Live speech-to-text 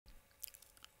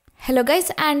Hello guys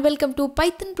and welcome to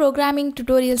Python programming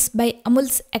tutorials by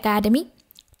Amul's Academy.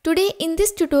 Today in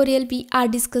this tutorial we are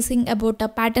discussing about a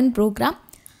pattern program,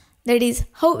 that is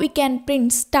how we can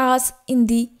print stars in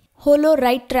the hollow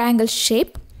right triangle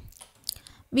shape.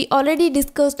 We already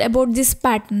discussed about this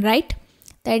pattern, right?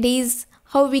 That is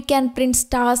how we can print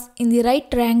stars in the right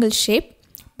triangle shape.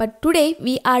 But today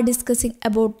we are discussing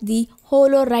about the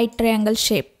hollow right triangle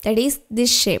shape, that is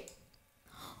this shape.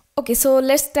 Okay, so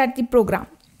let's start the program.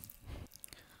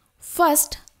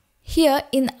 First, here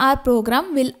in our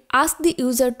program, we'll ask the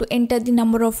user to enter the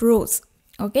number of rows.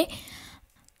 Okay,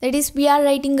 that is, we are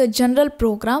writing a general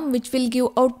program which will give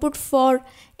output for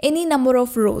any number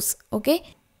of rows. Okay,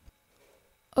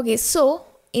 so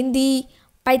in the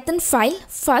Python file,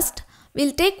 first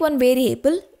we'll take one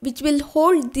variable which will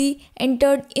hold the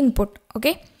entered input.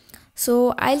 Okay,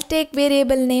 so I'll take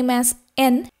variable name as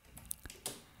n,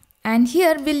 and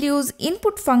here we'll use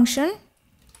input function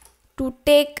to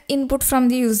take input from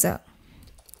the user.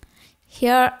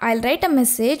 Here I'll write a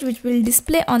message which will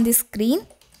display on the screen,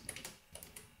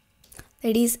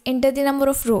 that is enter the number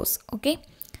of rows. Okay,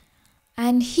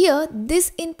 and here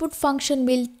this input function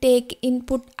will take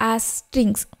input as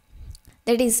strings.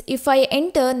 That is, if I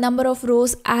enter number of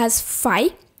rows as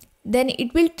 5, then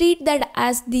it will treat that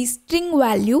as the string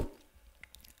value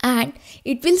and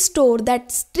it will store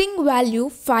that string value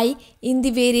 5 in the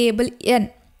variable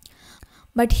n.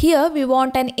 But here we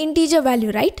want an integer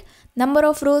value, right? Number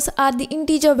of rows are the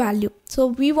integer value. So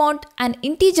we want an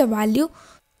integer value.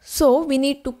 So we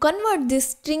need to convert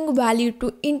this string value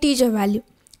to integer value.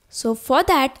 So for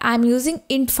that I am using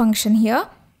int function here.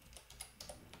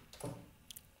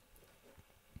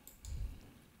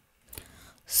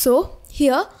 So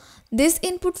here this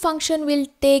input function will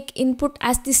take input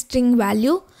as the string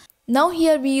value. Now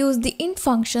here we use the int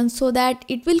function so that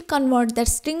it will convert that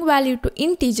string value to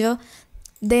integer.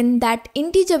 Then that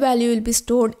integer value will be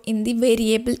stored in the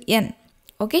variable n.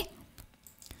 Okay,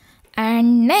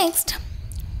 and next,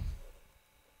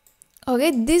 okay,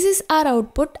 this is our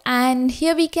output, and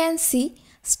here we can see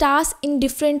stars in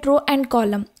different row and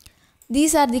column.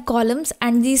 These are the columns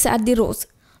and these are the rows.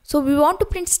 So we want to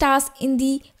print stars in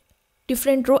the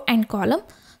different row and column.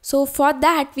 So for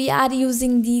that we are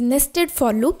using the nested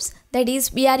for loops. That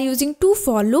is, we are using two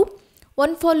for loop.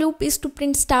 One for loop is to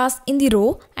print stars in the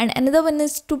row and another one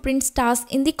is to print stars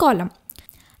in the column.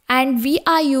 And we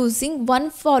are using one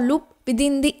for loop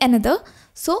within the another.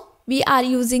 So we are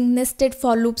using nested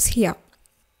for loops here.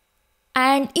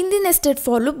 And in the nested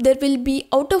for loop there will be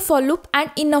outer for loop and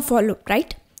inner for loop,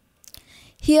 right?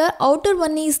 Here outer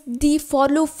one is the for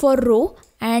loop for row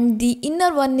and the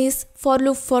inner one is for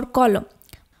loop for column.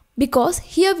 Because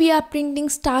here we are printing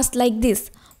stars like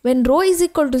this. When row is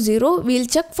equal to 0, we will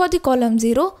check for the column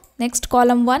 0, next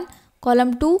column 1,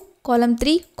 column 2, column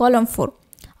 3, column 4.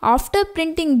 After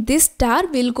printing this star,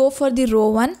 we will go for the row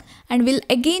 1 and we will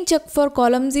again check for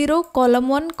column 0, column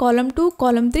 1, column 2,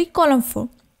 column 3, column 4.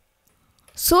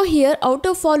 So here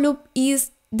outer for loop is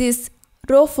this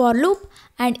row for loop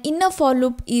and inner for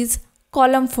loop is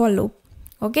column for loop.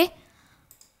 Okay,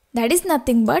 that is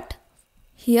nothing but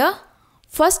here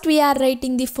first we are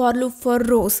writing the for loop for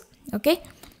rows. Okay,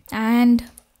 and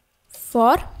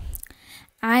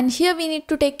here we need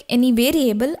to take any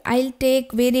variable. I'll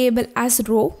take variable as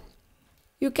row.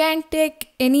 You can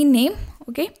take any name.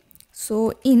 Okay,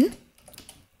 so in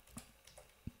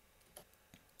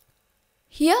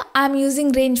here I'm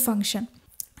using range function.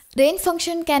 Range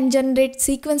function can generate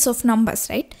sequence of numbers,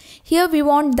 right? Here we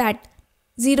want that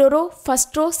 0 row,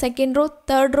 first row, second row,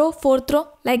 third row, fourth row,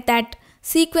 like that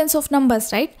sequence of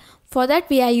numbers, right? For that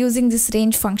we are using this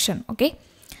range function. Okay,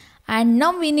 and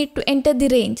now we need to enter the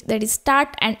range, that is start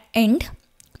and end.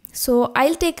 So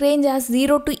I'll take range as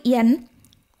 0 to n.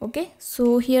 Okay,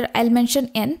 so here I'll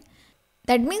mention n.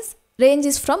 That means range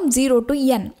is from 0 to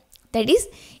n. That is,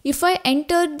 if I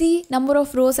enter the number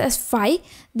of rows as 5,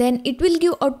 then it will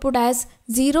give output as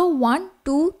 0, 1,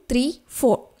 2, 3,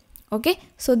 4. Okay,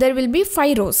 so there will be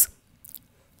 5 rows.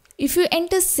 If you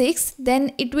enter 6,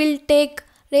 then it will take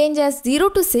range as 0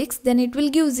 to 6, then it will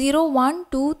give 0, 1,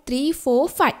 2, 3, 4,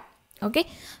 5. Okay,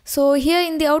 so here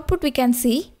in the output we can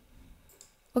see,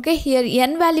 okay, here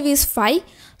n value is 5,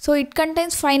 so it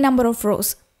contains 5 number of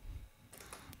rows.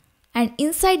 And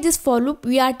inside this for loop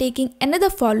we are taking another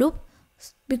for loop.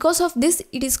 Because of this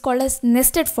it is called as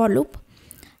nested for loop.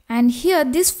 And here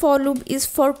this for loop is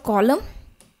for column.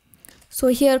 So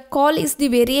here col is the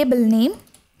variable name.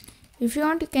 If you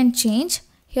want you can change.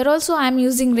 Here also I am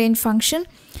using range function,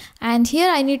 and here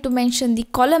I need to mention the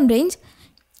column range.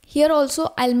 Here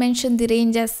also I'll mention the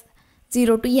range as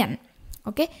 0 to n.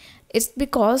 Okay, it's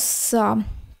because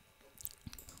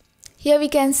Here we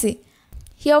can see,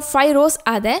 here 5 rows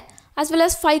are there as well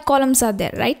as 5 columns are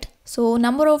there, right? So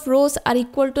number of rows are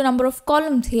equal to number of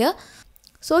columns here.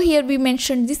 So here we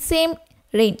mentioned the same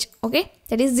range, okay,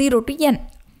 that is 0 to n.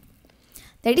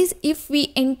 That is, if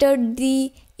we entered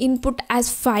the input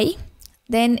as 5,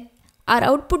 then our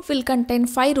output will contain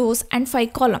 5 rows and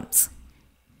 5 columns.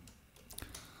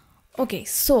 Okay,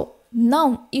 so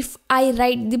now if I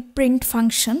write the print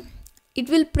function, it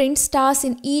will print stars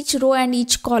in each row and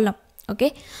each column,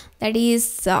 okay, that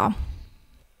is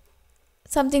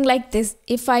something like this.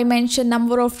 If I mention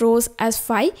number of rows as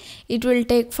 5, it will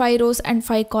take 5 rows and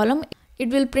 5 columns. It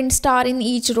will print star in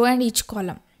each row and each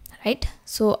column, right?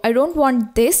 So I don't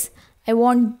want this, I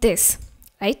want this,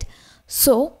 right?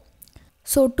 So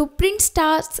to print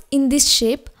stars in this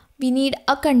shape, we need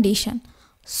a condition.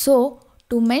 So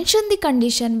to mention the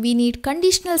condition, we need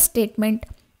conditional statement.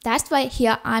 That's why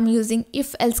here I am using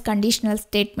if else conditional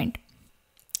statement.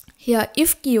 Here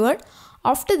if keyword,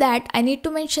 after that I need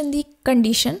to mention the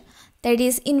condition, that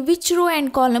is in which row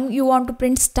and column you want to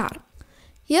print star.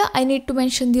 Here I need to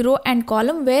mention the row and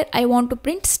column where I want to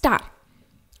print star.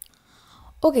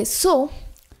 Okay, so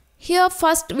here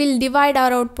first we'll divide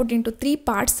our output into 3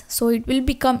 parts, so it will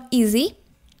become easy.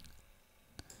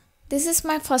 This is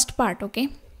my first part, okay,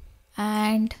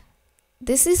 and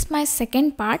this is my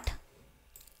second part,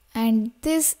 and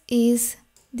this is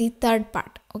the third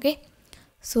part, okay.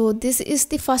 So this is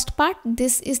the first part,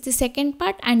 this is the second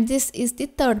part, and this is the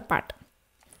third part.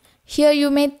 Here you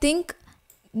may think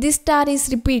this star is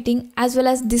repeating as well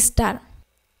as this star.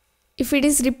 If it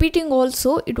is repeating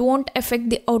also, it won't affect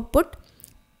the output.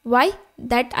 Why?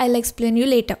 That I'll explain you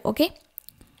later, okay.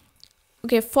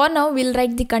 Okay, for now we'll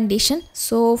write the condition.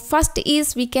 So first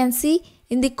is, we can see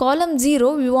in the column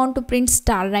 0 we want to print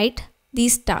star, right?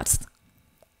 These stars.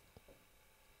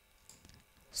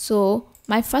 So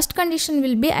my first condition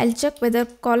will be, I'll check whether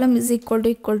column is equal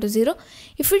to 0.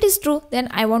 If it is true, then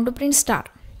I want to print star.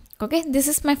 Okay, this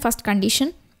is my first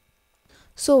condition.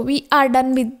 So we are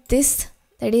done with this,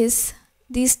 that is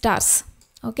these stars,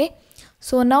 okay.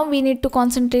 So now we need to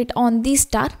concentrate on this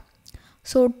star.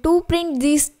 So to print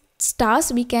these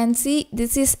stars, we can see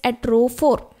this is at row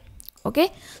 4,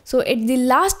 okay. So at the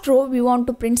last row we want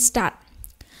to print star.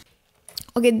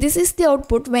 Okay, this is the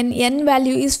output when n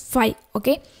value is 5,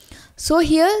 okay. So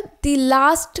here the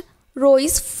last row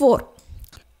is 4.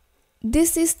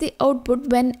 This is the output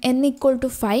when n equal to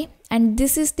 5, and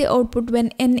this is the output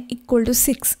when n equal to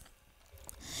 6.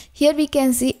 Here we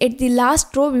can see at the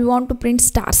last row we want to print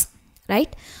stars,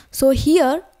 right? So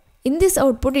here in this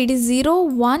output it is 0,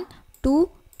 1,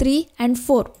 2, 3 and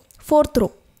 4, 4th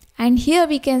row. And here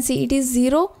we can see it is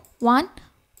 0, 1,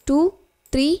 2,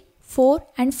 3, 4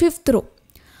 and 5th row.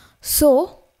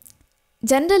 So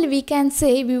generally we can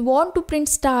say we want to print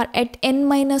star at n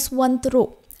minus 1th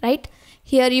row, right?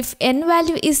 Here if n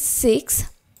value is 6,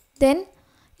 then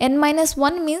n minus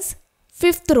 1 means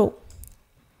 5th row.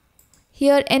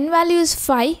 Here n value is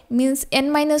 5 means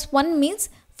n minus 1 means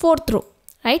 4th row,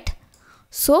 right?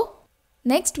 So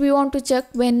next we want to check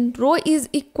when row is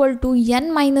equal to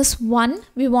n minus 1,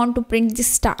 we want to print this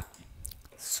star.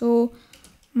 So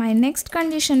my next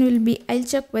condition will be, I'll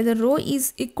check whether row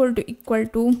is equal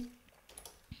to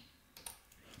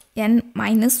n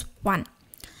minus 1.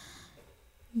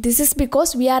 This is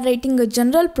because we are writing a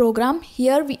general program.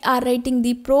 Here we are writing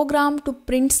the program to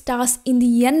print stars in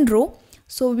the n row.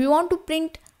 So we want to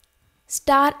print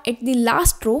star at the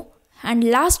last row, and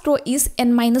last row is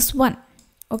n minus 1.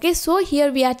 Okay, so here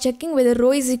we are checking whether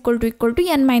row is equal to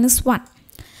n minus 1.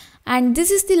 And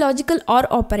this is the logical OR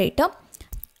operator.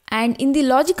 And in the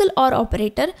logical OR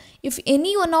operator, if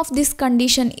any one of this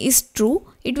condition is true,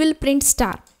 it will print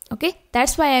star. Okay,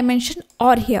 that's why I mentioned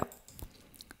OR here.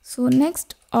 So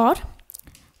next OR,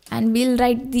 and we'll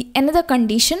write the another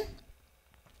condition.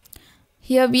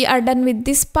 Here we are done with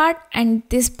this part and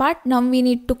this part. Now we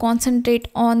need to concentrate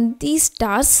on these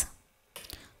stars.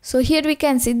 So here we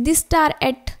can see this star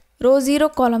at row 0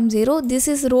 column 0. This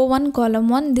is row 1 column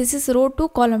 1. This is row 2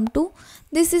 column 2.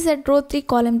 This is at row 3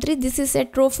 column 3. This is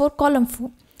at row 4 column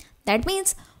 4. That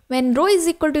means when row is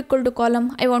equal to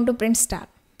column, I want to print star,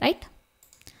 right?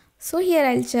 So here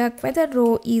I'll check whether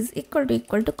row is equal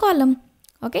to column.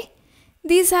 Okay,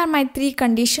 these are my 3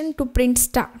 conditions to print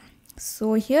star.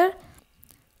 So here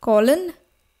colon,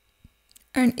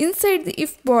 and inside the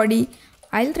if body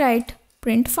I'll write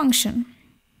print function,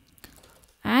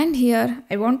 and here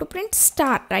I want to print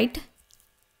star, right?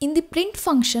 In the print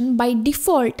function, by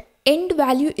default end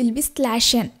value will be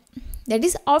 /n. That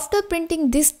is, after printing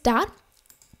this star,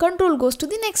 control goes to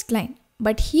the next line.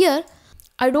 But here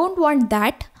I don't want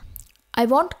that. I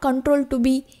want control to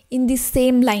be in the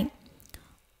same line.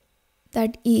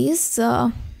 that is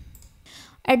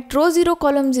at row 0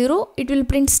 column 0 it will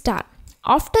print star.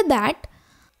 After that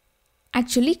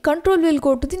actually control will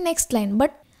go to the next line,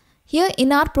 but here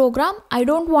in our program I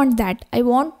don't want that. I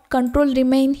want control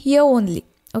remain here only,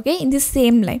 okay, in the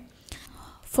same line.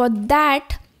 For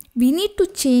that we need to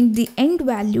change the end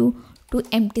value to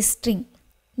empty string.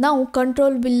 Now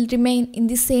control will remain in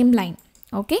the same line,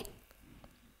 okay.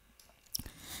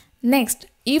 Next,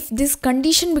 if this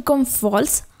condition becomes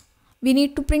false, we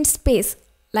need to print space.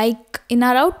 Like in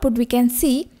our output we can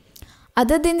see,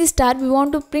 other than the star we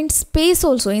want to print space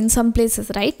also in some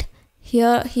places, right?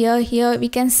 Here we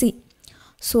can see.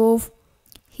 So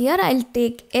here I'll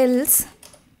take else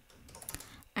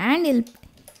and I'll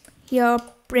here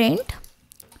print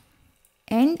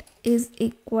end is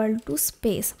equal to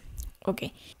space.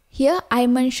 Okay, here I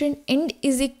mentioned end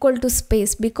is equal to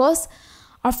space because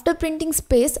after printing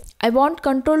space I want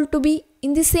control to be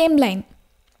in the same line.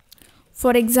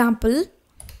 For example,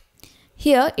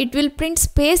 here it will print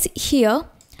space here,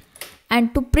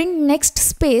 and to print next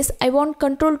space I want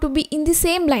control to be in the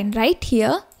same line, right?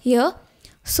 Here.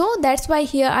 So that's why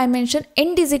here I mentioned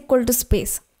end is equal to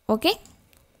space. Okay.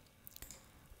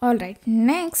 Alright,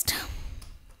 next,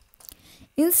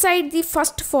 inside the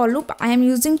first for loop I am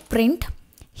using print.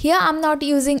 Here I am not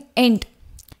using end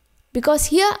because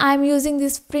here I am using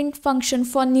this print function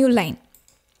for new line.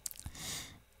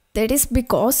 That is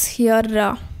because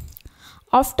here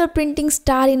after printing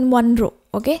star in one row,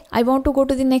 okay, I want to go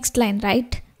to the next line,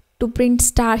 right, to print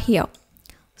star here.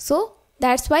 So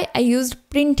that's why I used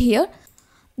print here,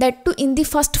 that too in the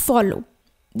first for loop.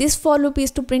 This for loop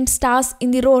is to print stars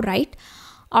in the row, right?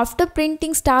 After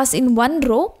printing stars in one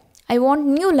row I want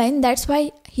new line, that's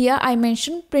why here I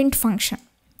mentioned print function.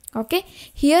 Okay,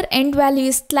 here end value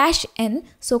is /n,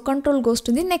 so control goes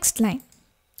to the next line.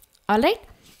 Alright,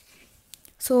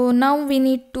 so now we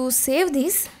need to save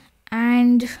this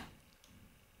and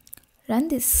run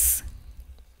this.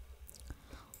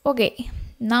 Okay,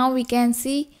 now we can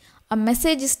see a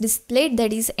message is displayed,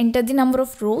 that is enter the number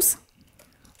of rows.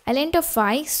 I'll enter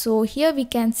 5, so here we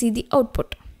can see the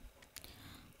output.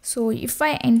 So if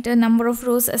I enter number of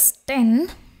rows as 10,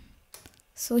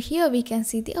 so here we can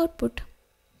see the output,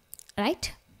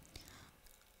 right?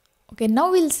 Okay,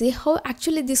 now we'll see how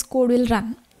actually this code will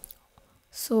run.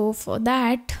 So for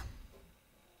that,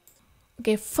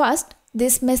 okay, first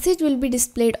this message will be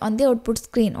displayed on the output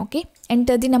screen. Okay,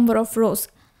 enter the number of rows.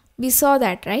 We saw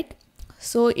that, right?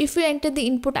 So if we enter the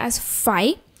input as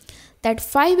 5, that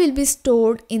 5 will be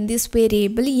stored in this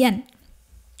variable n.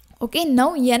 Okay,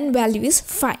 now n value is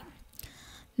 5.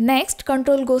 Next,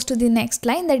 control goes to the next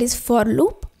line, that is for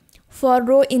loop, for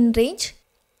row in range.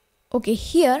 Okay,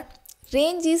 here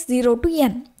range is 0 to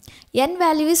n. N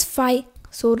value is 5.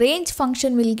 So range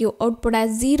function will give output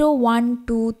as 0, 1,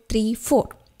 2, 3, 4.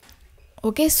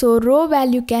 Okay, so row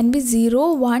value can be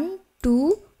 0, 1,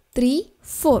 2, 3,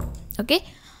 4. Okay,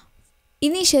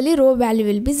 initially row value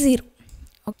will be 0.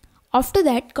 Okay. After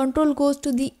that, control goes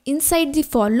to the inside the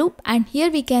for loop, and here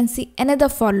we can see another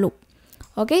for loop.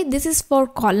 Okay, this is for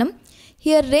column.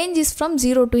 Here range is from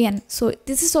 0 to n. So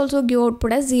this is also give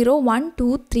output as 0, 1,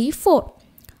 2, 3, 4.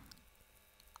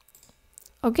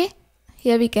 Okay,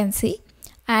 here we can see.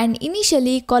 And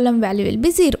initially column value will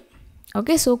be 0.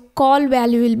 Okay, so call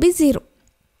value will be 0.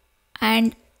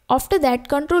 And after that,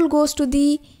 control goes to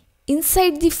the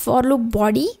inside the for loop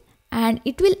body and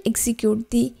it will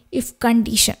execute the if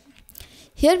condition.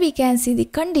 Here we can see the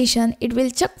condition. It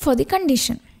will check for the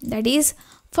condition. That is,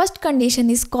 first condition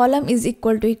is column is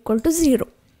equal to 0.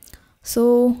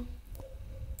 So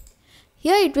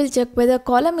here it will check whether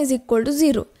column is equal to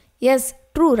 0. Yes,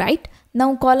 true, right?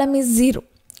 Now column is 0.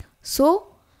 So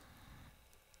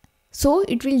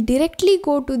it will directly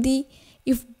go to the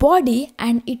if body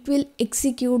and it will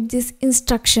execute this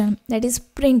instruction, that is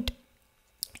print.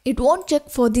 It won't check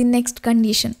for the next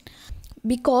condition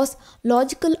because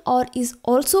logical OR is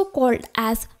also called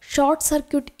as short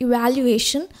circuit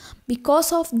evaluation.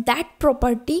 Because of that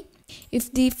property,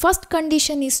 if the first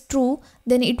condition is true,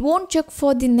 then it won't check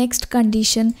for the next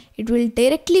condition. It will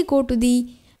directly go to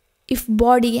the if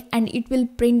body and it will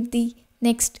print the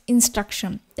next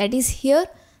instruction, that is here,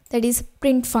 that is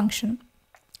print function.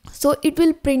 So it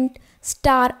will print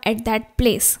star at that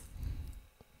place.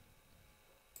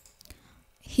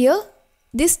 Here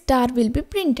this star will be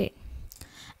printed,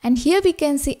 and here we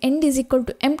can see end is equal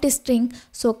to empty string,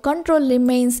 so control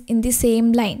remains in the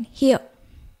same line here.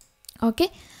 Okay,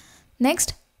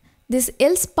 next this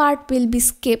else part will be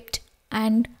skipped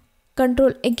and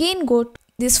control again go to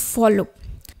this for loop.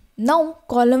 Now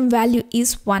column value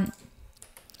is 1.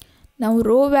 Now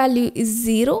row value is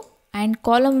 0 and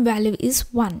column value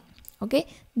is 1. Okay,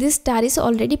 this star is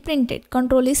already printed.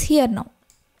 Control is here now.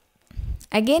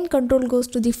 Again control goes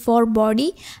to the for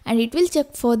body and it will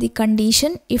check for the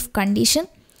condition, if condition.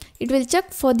 It will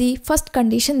check for the first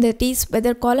condition, that is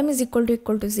whether column is equal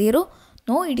to 0.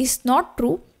 No, it is not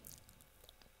true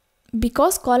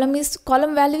because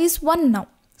column value is 1 now.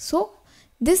 So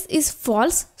this is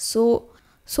false.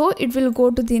 So it will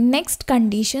go to the next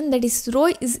condition, that is row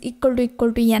is equal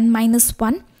to n minus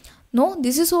 1. No,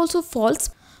 this is also false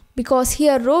because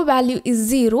here row value is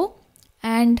 0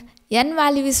 and n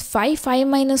value is 5. 5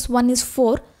 minus 1 is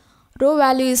 4. Row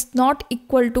value is not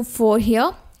equal to 4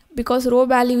 here because row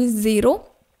value is 0.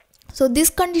 So this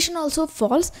condition also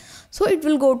false. So it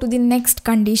will go to the next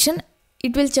condition.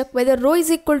 It will check whether row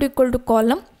is equal to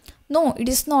column. No, it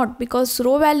is not because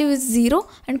row value is 0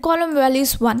 and column value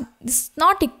is 1. This is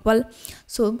not equal.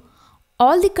 So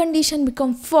all the condition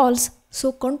become false.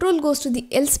 So control goes to the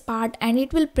else part and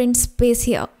it will print space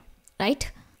here,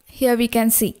 right? Here we can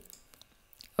see.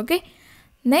 Okay.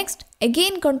 Next,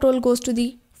 again control goes to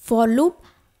the for loop.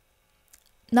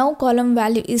 Now column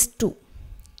value is 2.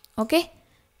 Okay.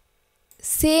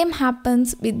 Same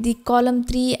happens with the column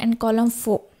 3 and column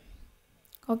 4.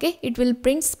 Okay. It will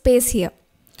print space here.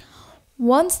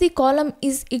 Once the column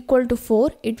is equal to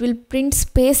 4, it will print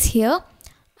space here,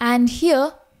 and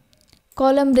here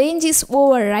column range is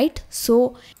over, right?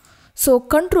 So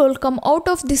control come out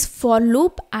of this for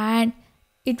loop and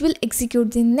it will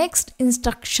execute the next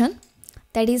instruction,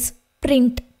 that is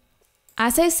print.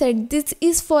 As I said, this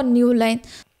is for new line.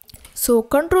 So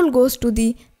control goes to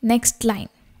the next line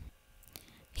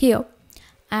here,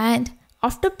 and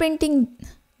after printing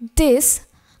this,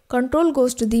 control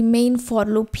goes to the main for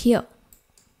loop here.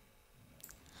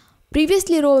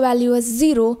 Previously row value was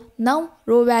 0, now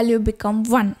row value become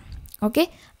 1.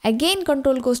 Okay, again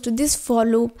control goes to this for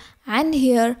loop and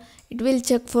here it will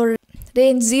check for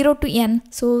range 0 to n.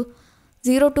 So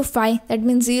 0 to 5, that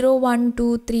means 0, 1,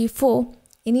 2, 3, 4.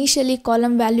 Initially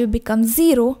column value becomes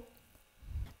 0.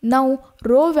 Now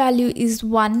row value is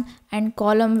 1 and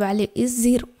column value is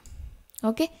 0.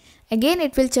 Okay, again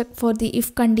it will check for the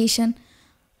if condition.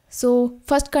 So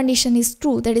first condition is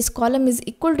true, that is column is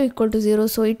equal to 0,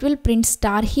 so it will print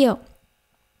star here.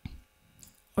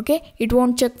 Okay, it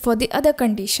won't check for the other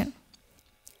condition.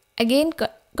 Again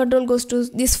control goes to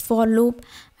this for loop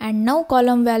and now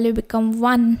column value become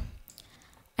 1,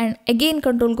 and again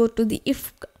control go to the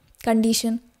if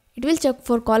condition. It will check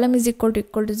for column is equal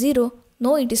to 0.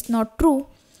 No, it is not true.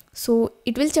 So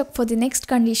it will check for the next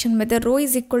condition, whether row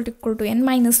is equal to n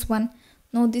minus 1.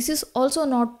 No, this is also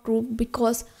not true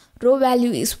because row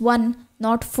value is 1,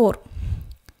 not 4.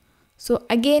 So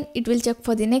again it will check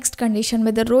for the next condition,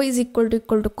 whether row is equal to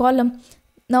column.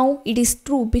 Now it is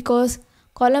true because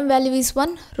column value is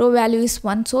 1, row value is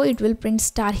 1, so it will print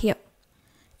star here.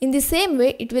 In the same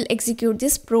way it will execute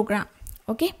this program.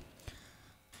 Okay.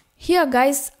 Here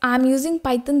guys, I am using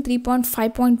Python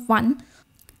 3.5.1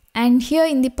 and here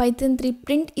in the Python 3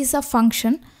 print is a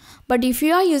function. But if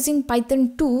you are using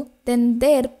Python 2, then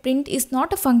there print is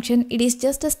not a function, it is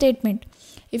just a statement.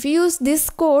 If you use this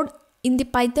code in the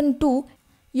Python 2,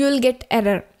 you will get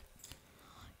error.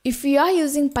 If you are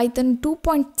using Python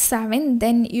 2.7,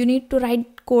 then you need to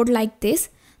write code like this.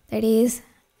 That is,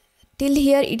 till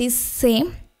here it is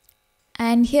same.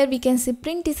 And here we can see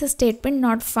print is a statement,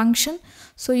 not function.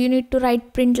 So you need to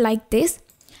write print like this.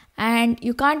 And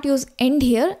you can't use end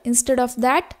here. Instead of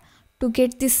that, to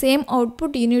get the same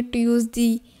output, you need to use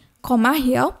the comma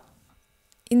here.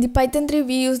 In the Python 3,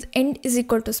 we use end is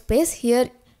equal to space. Here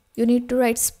you need to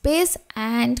write space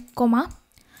and comma.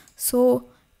 So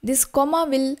this comma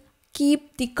will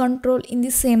keep the control in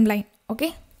the same line.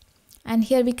 Okay. And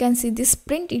here we can see this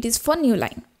print, it is for new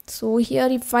line. So here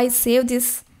if I save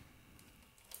this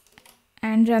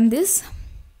and run this,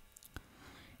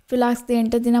 it will ask to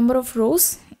enter the number of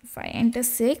rows. If I enter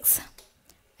 6,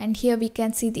 and here we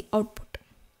can see the output.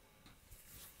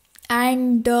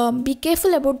 And be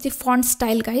careful about the font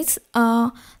style guys.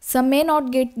 Some may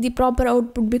not get the proper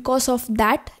output because of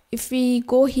that. If we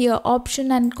go here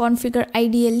option and configure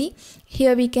ideally,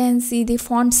 here we can see the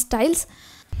font styles.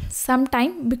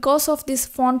 Sometime because of this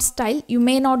font style you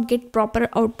may not get proper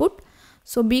output,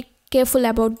 so be careful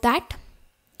about that.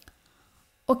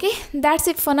 Okay, that's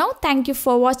it for now. Thank you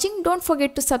for watching. Don't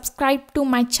forget to subscribe to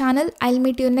my channel. I'll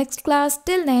meet you next class.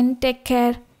 Till then, take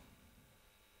care.